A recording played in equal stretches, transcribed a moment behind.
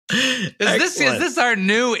Is this our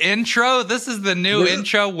new intro? This is the new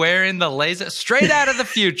intro wearing the laser straight out of the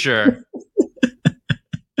future.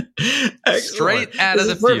 Straight out of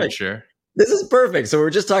the future. This is perfect. So we're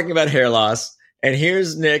just talking about hair loss. And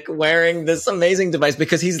here's Nick wearing this amazing device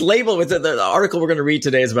because he's labeled with the article we're going to read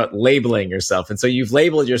today is about labeling yourself. And so you've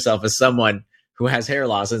labeled yourself as someone who has hair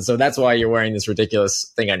loss. And so that's why you're wearing this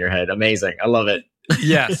ridiculous thing on your head. Amazing. I love it.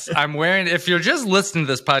 Yes, I'm wearing, if you're just listening to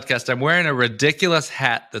this podcast, I'm wearing a ridiculous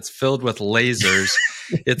hat that's filled with lasers.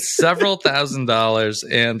 It's several $1,000s,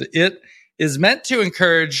 and it is meant to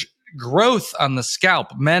encourage growth on the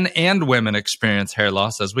scalp. Men and women experience hair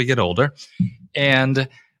loss as we get older. And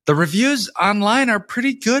the reviews online are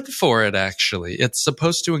pretty good for it, actually. It's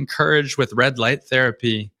supposed to encourage with red light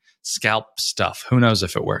therapy scalp stuff. Who knows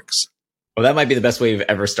if it works? Well, that might be the best way you've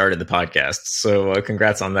ever started the podcast. So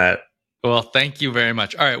congrats on that. Well, thank you very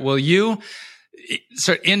much. All right. Well,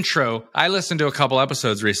 intro. I listened to a couple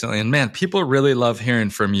episodes recently, and man, people really love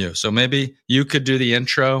hearing from you. So maybe you could do the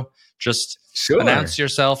intro. Just announce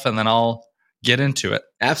yourself, and then I'll get into it.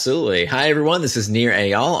 Absolutely. Hi, everyone. This is Nir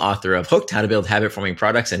Eyal, author of Hooked, How to Build Habit-Forming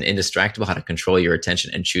Products, and Indistractable, How to Control Your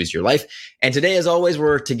Attention and Choose Your Life. And today, as always,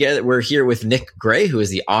 we're here with Nick Gray, who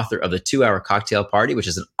is the author of The 2-Hour Cocktail Party, which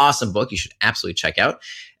is an awesome book you should absolutely check out.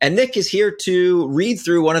 And Nick is here to read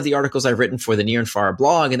through one of the articles I've written for the Nir and Farah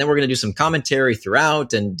blog, and then we're going to do some commentary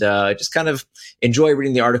throughout and just kind of enjoy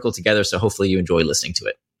reading the article together. So hopefully you enjoy listening to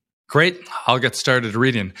it. Great. I'll get started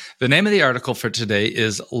reading. The name of the article for today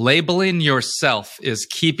is Labeling Yourself is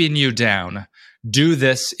Keeping You Down. Do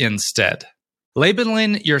this instead.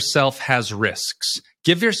 Labeling yourself has risks.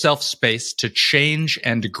 Give yourself space to change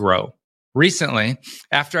and grow. Recently,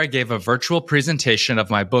 after I gave a virtual presentation of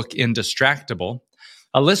my book, Indistractable,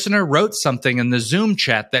 a listener wrote something in the Zoom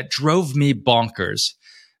chat that drove me bonkers.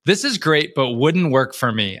 This is great, but wouldn't work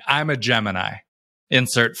for me. I'm a Gemini.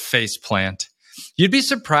 Insert faceplant. You'd be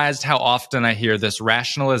surprised how often I hear this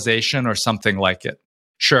rationalization or something like it.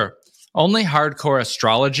 Sure, only hardcore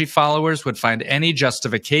astrology followers would find any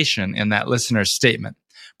justification in that listener's statement.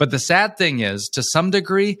 But the sad thing is, to some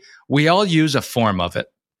degree, we all use a form of it.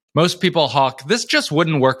 Most people hawk, this just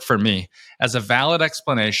wouldn't work for me, as a valid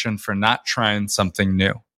explanation for not trying something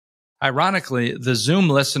new. Ironically, the Zoom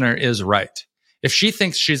listener is right. If she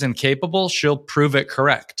thinks she's incapable, she'll prove it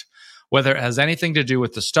correct, whether it has anything to do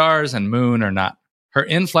with the stars and moon or not. Her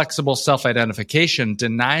inflexible self-identification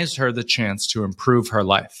denies her the chance to improve her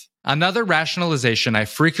life. Another rationalization I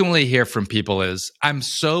frequently hear from people is, I'm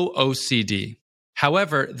so OCD.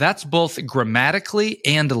 However, that's both grammatically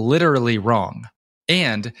and literally wrong.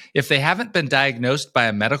 And if they haven't been diagnosed by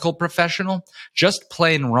a medical professional, just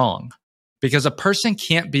plain wrong. Because a person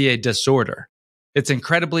can't be a disorder. It's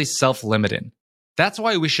incredibly self-limiting. That's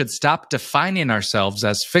why we should stop defining ourselves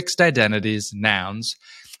as fixed identities, nouns,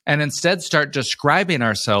 and instead start describing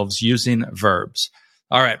ourselves using verbs.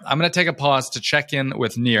 All right, I'm going to take a pause to check in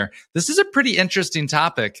with Nir. This is a pretty interesting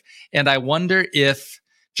topic, and I wonder if,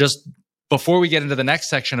 just before we get into the next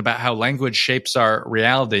section about how language shapes our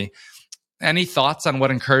reality, any thoughts on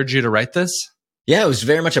what encouraged you to write this? Yeah, it was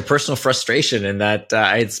very much a personal frustration in that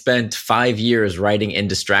I had spent 5 years writing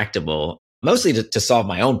Indistractable, mostly to solve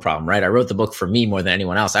my own problem, right? I wrote the book for me more than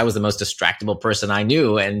anyone else. I was the most distractible person I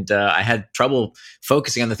knew, and I had trouble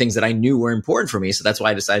focusing on the things that I knew were important for me. So that's why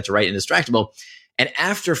I decided to write Indistractable. And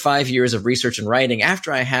after 5 years of research and writing,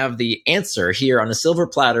 after I have the answer here on a silver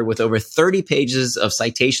platter with over 30 pages of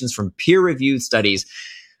citations from peer-reviewed studies,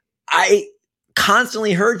 I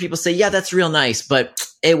constantly heard people say, yeah, that's real nice, but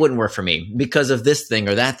it wouldn't work for me because of this thing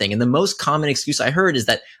or that thing. And the most common excuse I heard is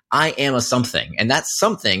that I am a something, and that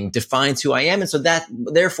something defines who I am. And so that,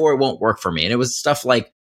 therefore, it won't work for me. And it was stuff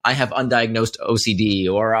like, I have undiagnosed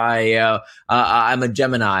OCD, or I'm a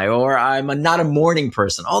Gemini, or I'm not a morning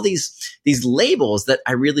person. All these labels that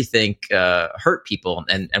I really think hurt people.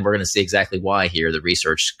 And we're going to see exactly why here. The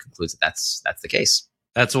research concludes that that's the case.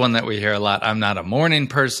 That's one that we hear a lot. I'm not a morning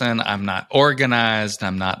person. I'm not organized.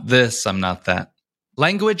 I'm not this. I'm not that.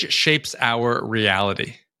 Language shapes our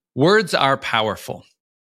reality. Words are powerful.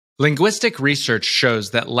 Linguistic research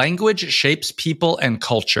shows that language shapes people and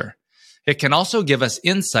culture. It can also give us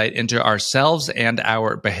insight into ourselves and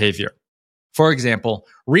our behavior. For example,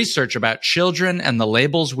 research about children and the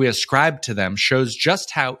labels we ascribe to them shows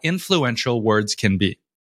just how influential words can be.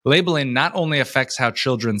 Labeling not only affects how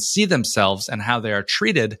children see themselves and how they are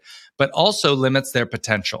treated, but also limits their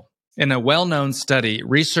potential. In a well-known study,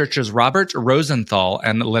 researchers Robert Rosenthal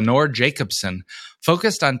and Lenore Jacobson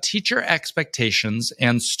focused on teacher expectations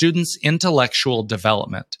and students' intellectual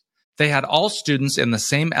development. They had all students in the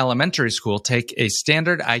same elementary school take a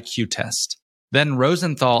standard IQ test. Then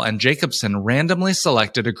Rosenthal and Jacobson randomly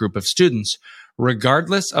selected a group of students,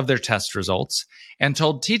 regardless of their test results, and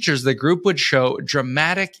told teachers the group would show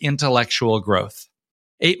dramatic intellectual growth.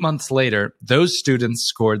 8 months later, those students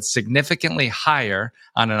scored significantly higher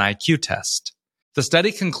on an IQ test. The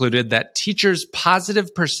study concluded that teachers'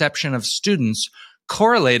 positive perception of students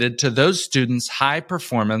correlated to those students' high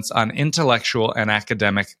performance on intellectual and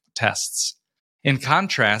academic tests. In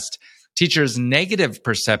contrast, teachers' negative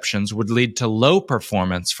perceptions would lead to low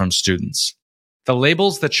performance from students. The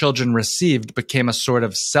labels that children received became a sort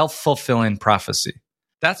of self-fulfilling prophecy.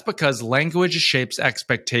 That's because language shapes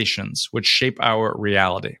expectations, which shape our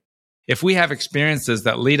reality. If we have experiences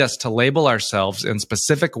that lead us to label ourselves in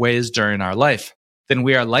specific ways during our life, then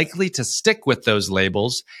we are likely to stick with those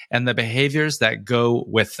labels and the behaviors that go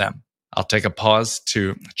with them. I'll take a pause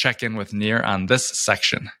to check in with Nir on this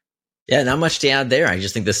section. Yeah, not much to add there. I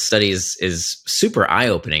just think this study is super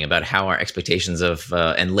eye-opening about how our expectations of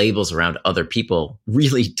and labels around other people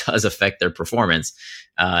really does affect their performance,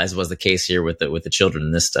 as was the case here with the children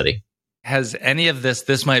in this study. Has any of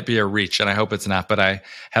this might be a reach, and I hope it's not, but I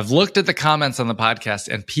have looked at the comments on the podcast,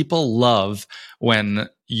 and people love when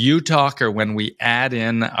you talk or when we add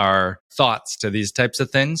in our thoughts to these types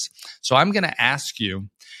of things. So I'm going to ask you,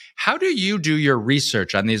 how do you do your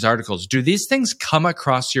research on these articles? Do these things come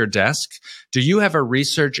across your desk? Do you have a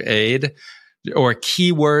research aid or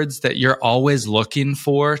keywords that you're always looking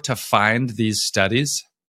for to find these studies?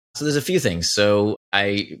 So there's a few things. So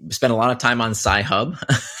I spend a lot of time on Sci-Hub.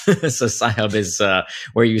 So Sci-Hub is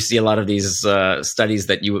where you see a lot of these studies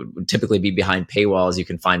that you would typically be behind paywalls. You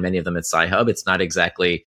can find many of them at Sci-Hub. It's not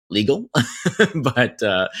exactly legal, but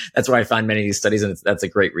that's where I find many of these studies, and that's a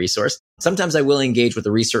great resource. Sometimes I will engage with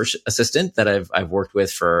a research assistant that I've worked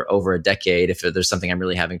with for over a decade if there's something I'm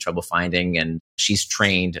really having trouble finding, and she's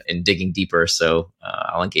trained in digging deeper, so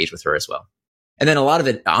I'll engage with her as well. And then a lot of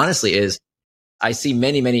it, honestly, is I see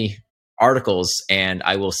many articles, and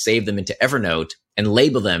I will save them into Evernote and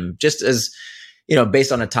label them just as,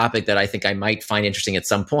 based on a topic that I think I might find interesting at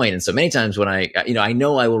some point. And so many times when I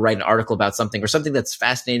know I will write an article about something or something that's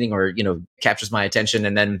fascinating or, captures my attention,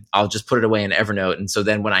 and then I'll just put it away in Evernote. And so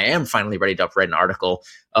then when I am finally ready to write an article,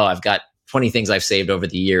 I've got 20 things I've saved over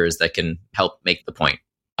the years that can help make the point.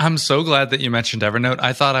 I'm so glad that you mentioned Evernote.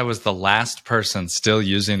 I thought I was the last person still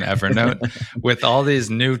using Evernote with all these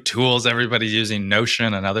new tools, everybody's using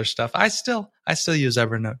Notion and other stuff. I still use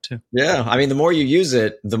Evernote too. Yeah. I mean, the more you use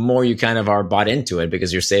it, the more you kind of are bought into it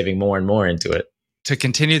because you're saving more and more into it. To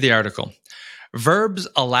continue the article, verbs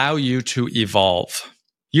allow you to evolve.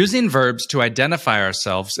 Using verbs to identify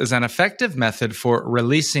ourselves is an effective method for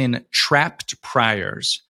releasing trapped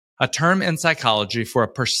priors, a term in psychology for a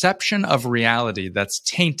perception of reality that's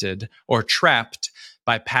tainted or trapped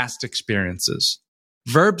by past experiences.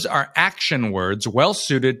 Verbs are action words well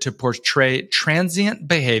suited to portray transient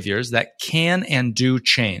behaviors that can and do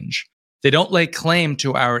change. They don't lay claim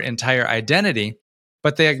to our entire identity,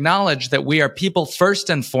 but they acknowledge that we are people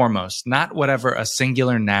first and foremost, not whatever a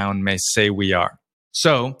singular noun may say we are.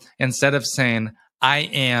 So instead of saying, I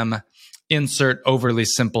am, insert overly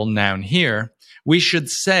simple noun here, we should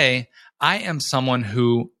say, I am someone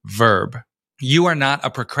who, verb. You are not a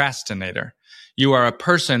procrastinator. You are a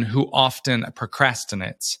person who often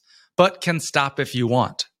procrastinates, but can stop if you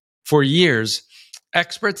want. For years,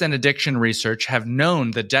 experts in addiction research have known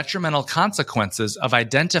the detrimental consequences of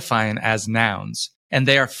identifying as nouns, and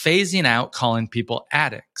they are phasing out calling people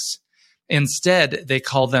addicts. Instead, they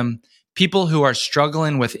call them people who are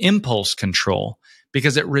struggling with impulse control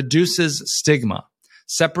because it reduces stigma,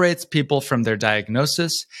 separates people from their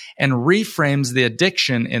diagnosis, and reframes the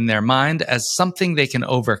addiction in their mind as something they can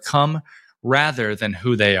overcome rather than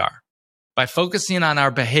who they are. By focusing on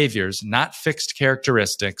our behaviors, not fixed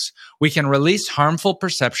characteristics, we can release harmful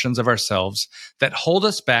perceptions of ourselves that hold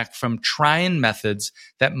us back from trying methods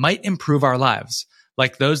that might improve our lives,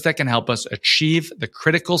 like those that can help us achieve the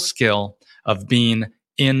critical skill of being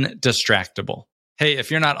indistractable. Hey,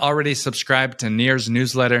 if you're not already subscribed to Nir's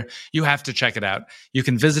newsletter, you have to check it out. You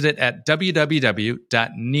can visit it at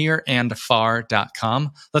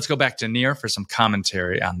www.nirandfar.com. Let's go back to Nir for some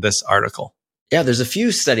commentary on this article. Yeah, there's a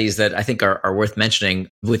few studies that I think are worth mentioning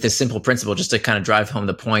with this simple principle, just to kind of drive home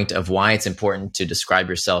the point of why it's important to describe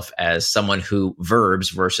yourself as someone who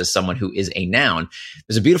verbs versus someone who is a noun.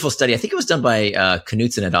 There's a beautiful study. I think it was done by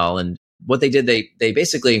Knudsen et al. And what they did, they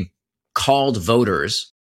basically called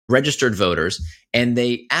voters, registered voters, and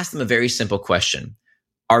they asked them a very simple question.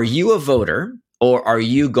 Are you a voter or are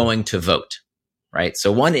you going to vote? Right?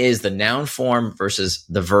 So one is the noun form versus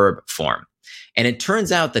the verb form. And it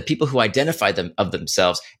turns out that people who identify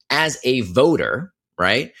themselves as a voter,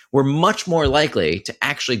 right, were much more likely to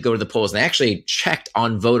actually go to the polls. And they actually checked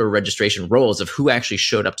on voter registration rolls of who actually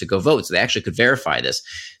showed up to go vote. So they actually could verify this.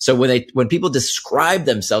 So when people describe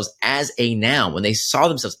themselves as a noun, when they saw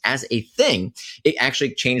themselves as a thing, it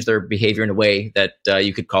actually changed their behavior in a way that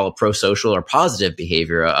you could call a pro-social or positive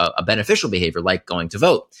behavior, a beneficial behavior like going to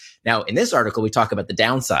vote. Now, in this article, we talk about the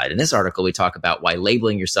downside. In this article, we talk about why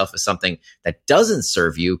labeling yourself as something that doesn't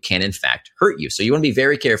serve you can, in fact, hurt you. So you want to be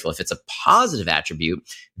very careful. If it's a positive attribute,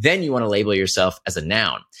 then you want to label yourself as a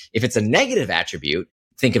noun. If it's a negative attribute,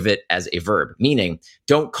 think of it as a verb, meaning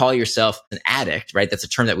don't call yourself an addict, right? That's a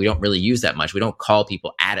term that we don't really use that much. We don't call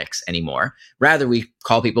people addicts anymore. Rather, we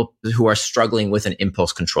call people who are struggling with an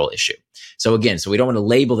impulse control issue. So again, we don't want to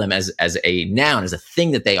label them as a noun, as a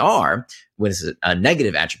thing that they are, when it's a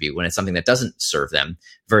negative attribute, when it's something that doesn't serve them,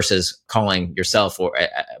 versus calling yourself or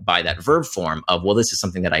by that verb form of, well, this is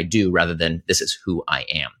something that I do, rather than this is who I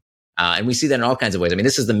am. And we see that in all kinds of ways. I mean,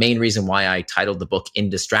 this is the main reason why I titled the book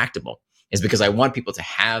Indistractable, is because I want people to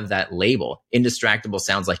have that label. Indistractable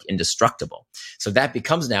sounds like indestructible. So that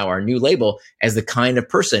becomes now our new label as the kind of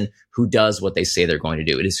person who does what they say they're going to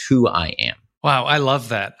do. It is who I am. Wow, I love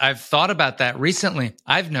that. I've thought about that recently.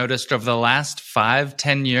 I've noticed over the last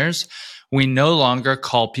 5-10 years, we no longer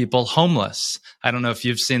call people homeless. I don't know if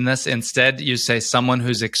you've seen this. Instead, you say someone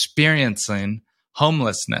who's experiencing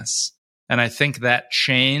homelessness. And I think that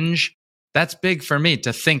change, that's big for me,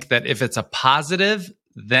 to think that if it's a positive,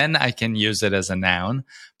 then I can use it as a noun.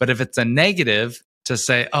 But if it's a negative, to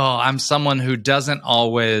say, oh, I'm someone who doesn't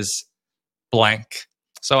always blank.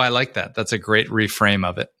 So I like that. That's a great reframe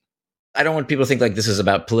of it. I don't want people to think like this is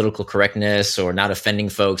about political correctness or not offending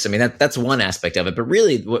folks. I mean, that's one aspect of it. But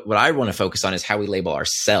really, what I want to focus on is how we label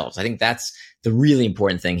ourselves. I think that's the really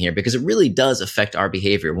important thing here, because it really does affect our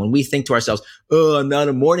behavior. When we think to ourselves, oh, I'm not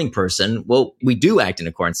a morning person, well, we do act in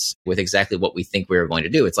accordance with exactly what we think we're going to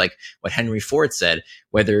do. It's like what Henry Ford said,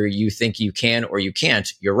 whether you think you can or you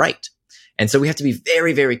can't, you're right. And so we have to be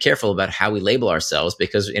very, very careful about how we label ourselves,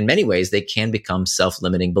 because in many ways, they can become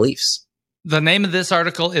self-limiting beliefs. The name of this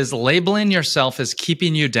article is Labeling Yourself is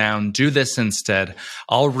Keeping You Down. Do this instead.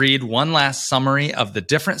 I'll read one last summary of the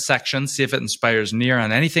different sections, see if it inspires Nir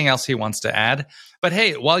on anything else he wants to add. But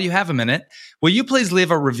hey, while you have a minute, will you please leave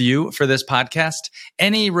a review for this podcast?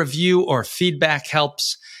 Any review or feedback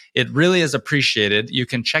helps. It really is appreciated. You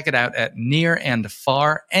can check it out at Near and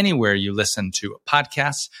Far, anywhere you listen to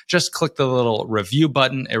podcasts. Just click the little review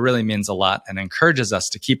button. It really means a lot and encourages us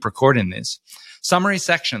to keep recording these. Summary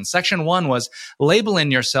section. Section 1 was labeling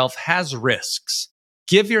yourself has risks.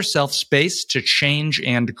 Give yourself space to change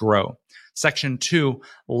and grow. Section 2,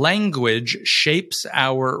 language shapes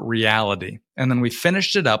our reality. And then we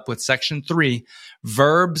finished it up with section 3,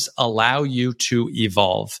 verbs allow you to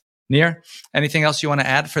evolve. Nir, anything else you want to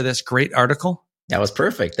add for this great article? That was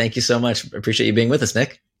perfect. Thank you so much. Appreciate you being with us,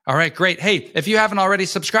 Nick. All right, great. Hey, if you haven't already,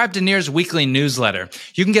 subscribe to Nir's weekly newsletter.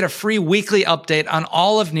 You can get a free weekly update on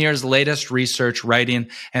all of Nir's latest research, writing,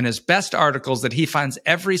 and his best articles that he finds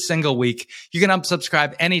every single week. You can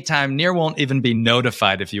unsubscribe anytime. Nir won't even be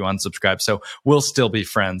notified if you unsubscribe, so we'll still be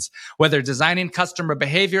friends. Whether designing customer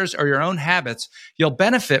behaviors or your own habits, you'll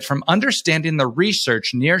benefit from understanding the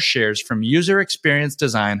research Nir shares from user experience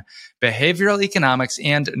design, behavioral economics,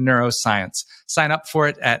 and neuroscience. Sign up for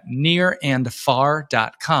it at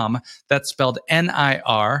nirandfar.com. That's spelled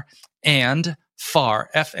NIR and far,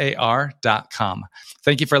 FAR.com.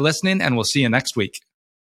 Thank you for listening, and we'll see you next week.